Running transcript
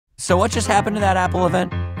So what just happened to that Apple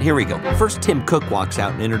event? Here we go. First, Tim Cook walks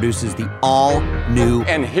out and introduces the all-new...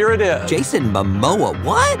 And here it is. Jason Momoa,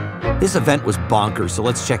 what? This event was bonkers, so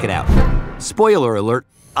let's check it out. Spoiler alert,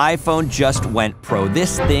 iPhone just went pro.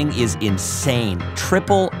 This thing is insane.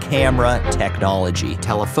 Triple camera technology.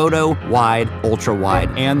 Telephoto, wide, ultra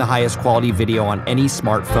wide, and the highest quality video on any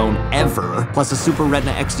smartphone ever. Plus a Super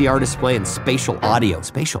Retina XDR display and spatial audio.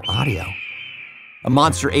 Spatial audio? A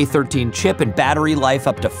Monster A13 chip and battery life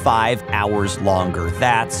up to 5 hours longer.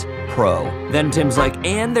 That's pro. Then Tim's like,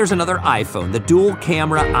 and there's another iPhone, the dual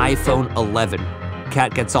camera iPhone 11.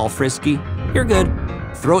 Cat gets all frisky. You're good.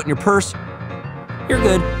 Throw it in your purse. You're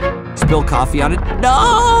good. Spill coffee on it.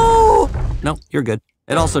 No! No, you're good.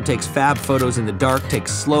 It also takes fab photos in the dark,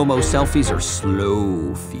 takes slow-mo selfies or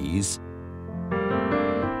slow-fies.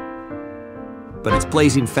 But it's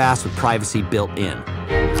blazing fast with privacy built in.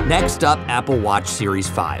 Next up, Apple Watch Series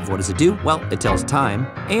 5. What does it do? Well, it tells time,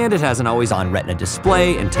 and it has an always-on Retina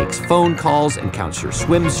display, and takes phone calls, and counts your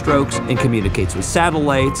swim strokes, and communicates with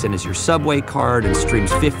satellites, and is your subway card, and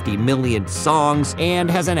streams 50 million songs, and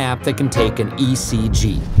has an app that can take an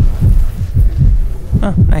ECG.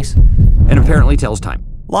 Oh, nice. And apparently tells time.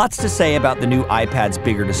 Lots to say about the new iPad's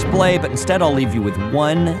bigger display, but instead I'll leave you with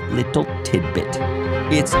one little tidbit.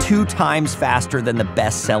 It's 2 times faster than the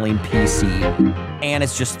best-selling PC, and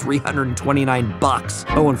it's just $329.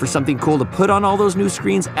 Oh, and for something cool to put on all those new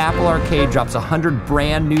screens, Apple Arcade drops 100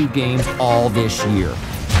 brand new games all this year.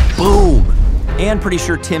 Boom! And pretty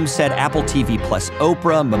sure Tim said Apple TV plus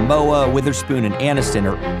Oprah, Momoa, Witherspoon, and Aniston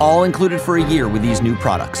are all included for a year with these new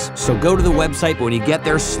products. So go to the website, but when you get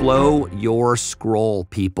there, slow your scroll,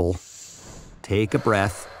 people. Take a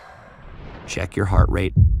breath, check your heart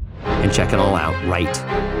rate, and check it all out right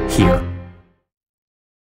here.